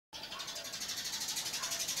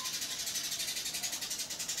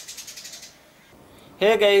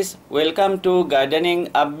Hey guys, welcome to Gardening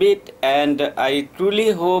Upbeat, and I truly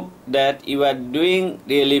hope that you are doing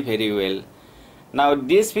really very well. Now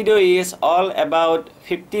this video is all about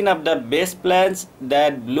 15 of the best plants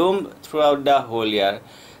that bloom throughout the whole year.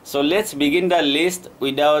 So let's begin the list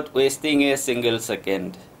without wasting a single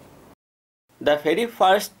second. The very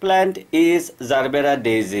first plant is Gerbera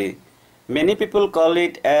Daisy. Many people call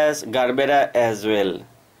it as Gerbera as well.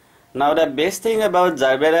 Now the best thing about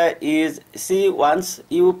Gerbera is, see, once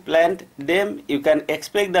you plant them, you can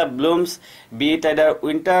expect the blooms, be it either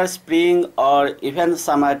winter, spring or even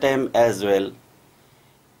summertime as well.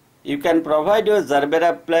 You can provide your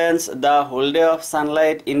Gerbera plants the whole day of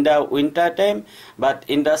sunlight in the winter time, but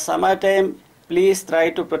in the summertime, please try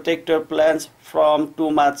to protect your plants from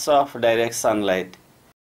too much of direct sunlight.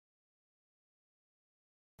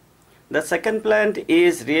 The second plant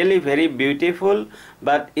is really very beautiful,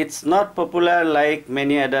 but it's not popular like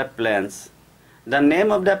many other plants. The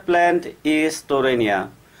name of the plant is Torenia.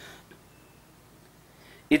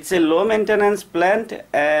 It's a low maintenance plant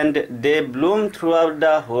and they bloom throughout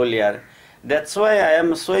the whole year. That's why I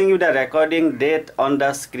am showing you the recording date on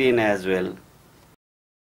the screen as well.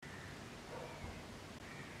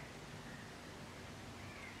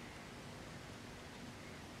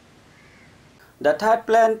 The third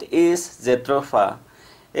plant is Jetropha.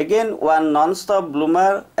 Again, one non-stop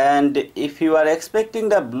bloomer, and if you are expecting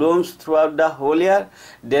the blooms throughout the whole year,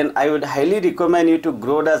 then I would highly recommend you to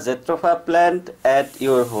grow the Jetropha plant at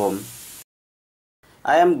your home.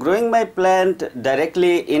 I am growing my plant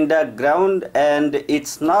directly in the ground and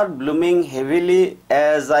it's not blooming heavily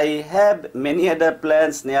as I have many other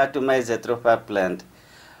plants near to my Jetropha plant.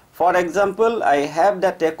 For example, I have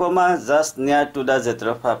the Tecoma just near to the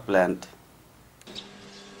Jetropha plant.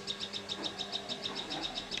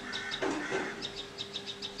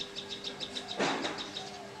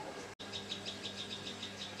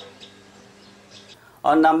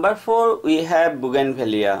 On number 4, we have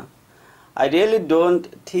Bougainvillea. I really don't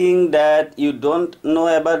think that you don't know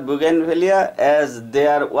about Bougainvillea, as they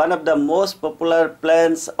are one of the most popular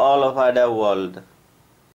plants all over the world.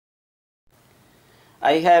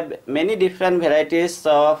 I have many different varieties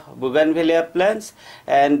of Bougainvillea plants,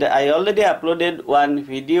 and I already uploaded one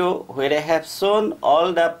video where I have shown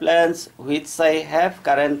all the plants which I have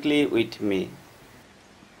currently with me.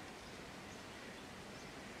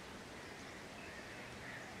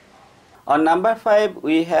 On number 5,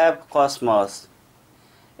 we have Cosmos.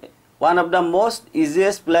 One of the most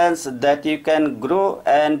easiest plants that you can grow,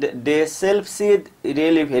 and they self-seed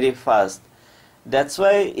really very fast. That's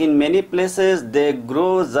why in many places they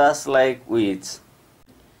grow just like weeds.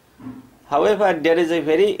 However, there is a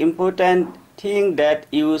very important thing that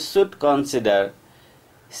you should consider.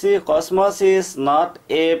 See, Cosmos is not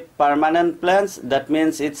a permanent plant, that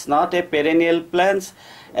means it's not a perennial plant,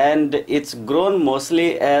 and it's grown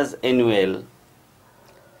mostly as annual.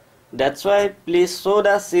 That's why please sow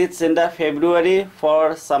the seeds in the February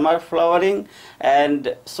for summer flowering,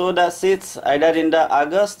 and sow the seeds either in the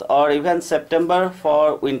August or even September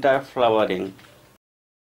for winter flowering.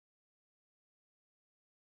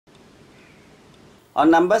 On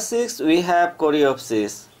number 6, we have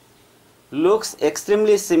Coreopsis. Looks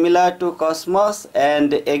extremely similar to Cosmos,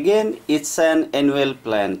 and again it's an annual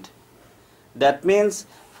plant. That means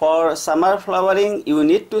for summer flowering you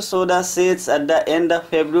need to sow the seeds at the end of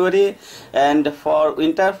February, and for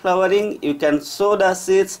winter flowering you can sow the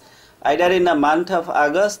seeds either in the month of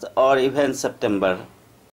August or even September.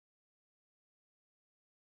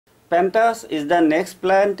 Pentas is the next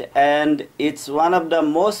plant, and it's one of the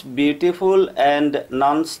most beautiful and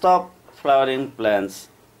non-stop flowering plants.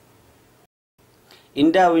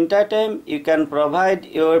 In the winter time, you can provide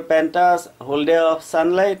your Pentas whole day of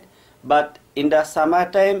sunlight, but in the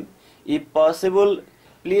summertime, if possible,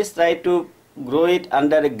 please try to grow it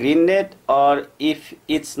under a green net, or if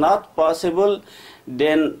it's not possible,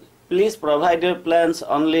 then please provide your plants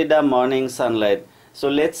only the morning sunlight. So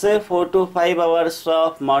let's say 4 to 5 hours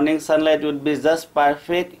of morning sunlight would be just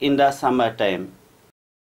perfect in the summertime.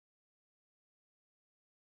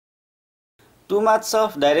 Too much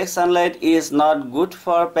of direct sunlight is not good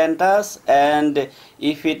for Pentas, and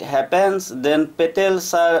if it happens, then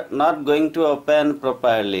petals are not going to open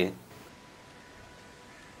properly.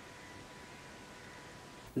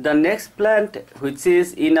 The next plant which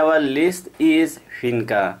is in our list is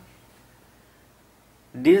Vinca.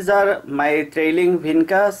 These are my trailing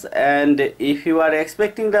Vincas, and if you are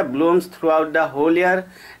expecting the blooms throughout the whole year,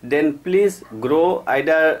 then please grow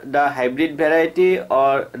either the hybrid variety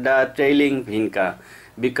or the trailing Vinca,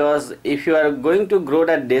 because if you are going to grow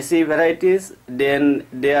the desi varieties, then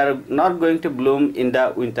they are not going to bloom in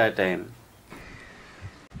the winter time.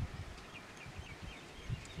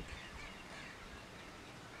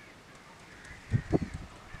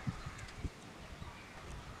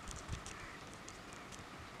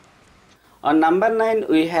 On number 9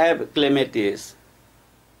 we have Clematis.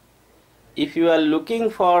 If you are looking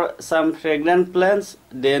for some fragrant plants,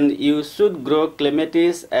 then you should grow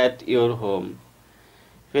Clematis at your home.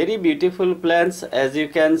 Very beautiful plants as you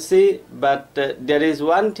can see, but there is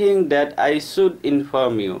one thing that I should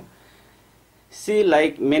inform you. See,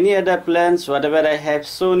 like many other plants, whatever I have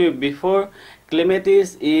shown you before,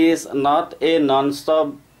 Clematis is not a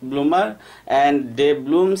non-stop bloomer and they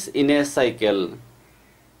blooms in a cycle.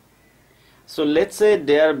 So let's say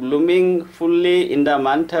they are blooming fully in the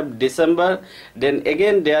month of December, then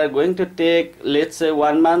again they are going to take, let's say,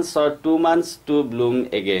 1 month or 2 months to bloom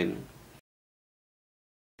again.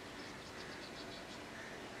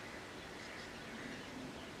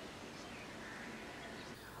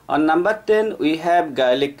 On number 10 we have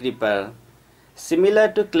garlic creeper. Similar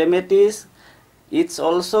to Clematis, it's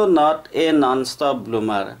also not a non-stop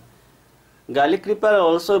bloomer. Garlic creeper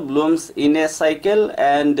also blooms in a cycle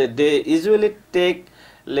and they usually take,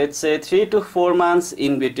 let's say, 3 to 4 months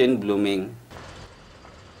in between blooming.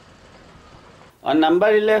 On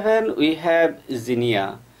number 11 we have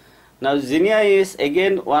Zinnia. Now Zinnia is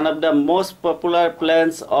again one of the most popular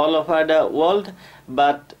plants all over the world,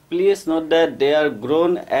 but please note that they are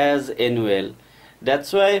grown as annual.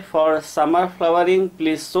 That's why for summer flowering,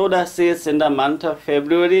 please sow the seeds in the month of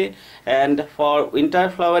February, and for winter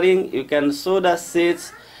flowering, you can sow the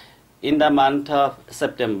seeds in the month of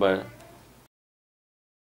September.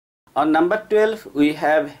 On number 12, we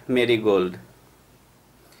have Marigold.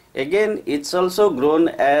 Again, it's also grown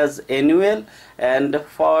as annual, and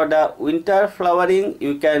for the winter flowering,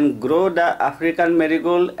 you can grow the African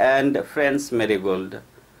Marigold and French Marigold.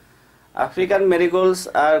 African marigolds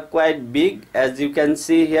are quite big as you can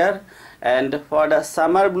see here, and for the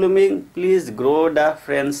summer blooming, please grow the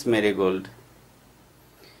French marigold.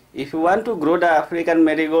 If you want to grow the African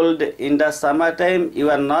marigold in the summertime,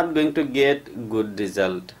 you are not going to get good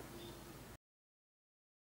result.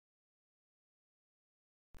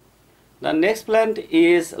 The next plant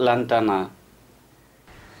is Lantana.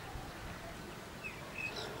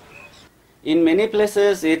 In many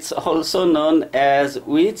places it's also known as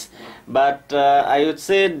witch, but I would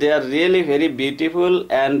say they are really very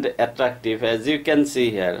beautiful and attractive as you can see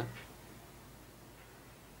here.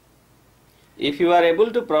 If you are able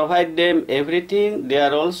to provide them everything, they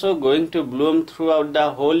are also going to bloom throughout the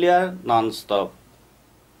whole year non-stop.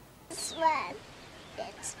 This one,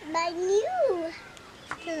 that's my new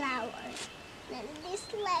flower. And this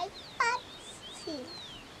like patsy.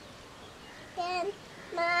 Then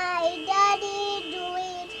my daddy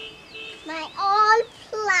doing my old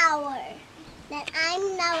flower. Then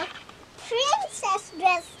I'm now princess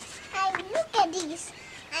dress. And look at this.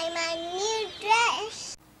 I'm a new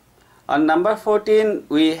dress. On number 14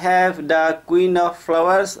 we have the queen of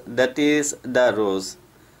flowers, that is the rose.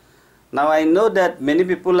 Now I know that many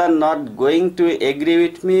people are not going to agree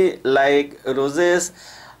with me, like roses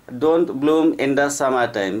don't bloom in the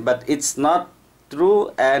summertime, but it's not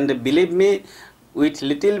true, and believe me, with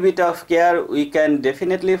little bit of care we can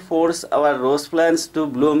definitely force our rose plants to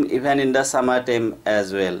bloom even in the summertime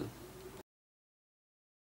as well.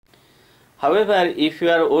 However, if you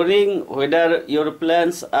are worrying whether your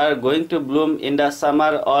plants are going to bloom in the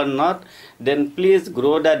summer or not, then please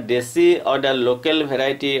grow the Desi or the local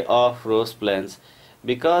variety of rose plants,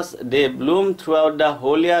 because they bloom throughout the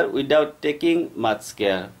whole year without taking much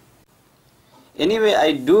care. Anyway,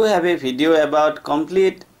 I do have a video about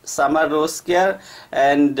complete summer rose care,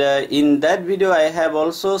 and in that video I have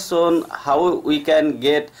also shown how we can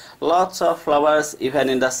get lots of flowers even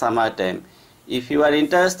in the summertime. If you are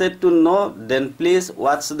interested to know, then please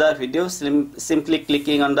watch the video simply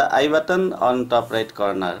clicking on the I button on top right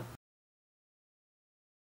corner.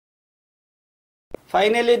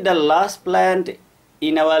 Finally, the last plant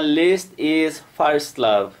in our list is first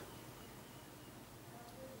love.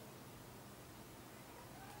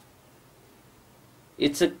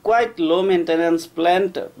 It's a quite low maintenance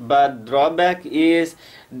plant, but drawback is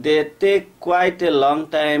they take quite a long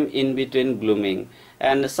time in between blooming,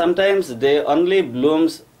 and sometimes they only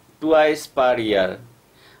blooms twice per year.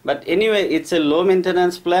 But anyway, it's a low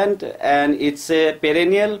maintenance plant and it's a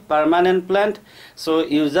perennial permanent plant, so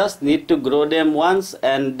you just need to grow them once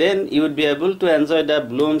and then you would be able to enjoy the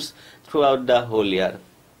blooms throughout the whole year.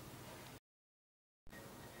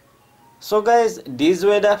 So guys, these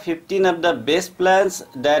were the 15 of the best plants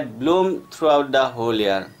that bloom throughout the whole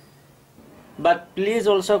year. But please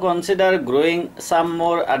also consider growing some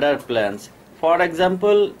more other plants. For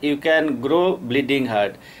example, you can grow bleeding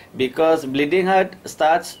heart, because bleeding heart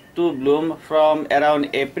starts to bloom from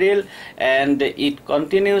around April and it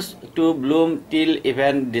continues to bloom till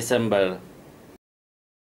even December.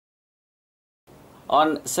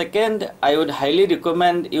 On second, I would highly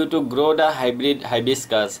recommend you to grow the hybrid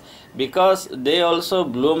hibiscus because they also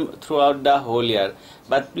bloom throughout the whole year.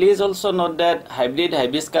 But please also note that hybrid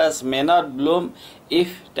hibiscus may not bloom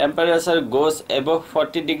if temperature goes above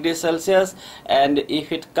 40 degrees Celsius and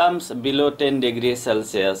if it comes below 10 degrees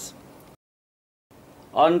Celsius.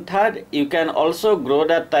 On third, you can also grow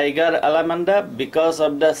the tiger Allamanda because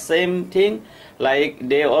of the same thing, like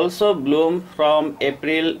they also bloom from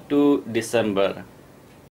April to December.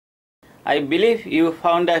 I believe you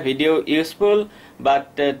found the video useful,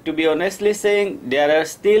 but to be honestly saying, there are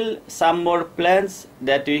still some more plants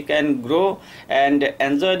that we can grow and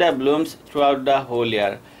enjoy the blooms throughout the whole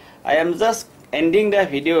year. I am just ending the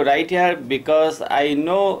video right here because I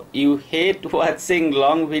know you hate watching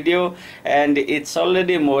long video and it's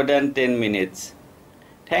already more than 10 minutes.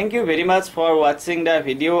 Thank you very much for watching the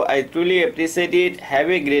video. I truly appreciate it.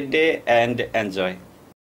 Have a great day and enjoy.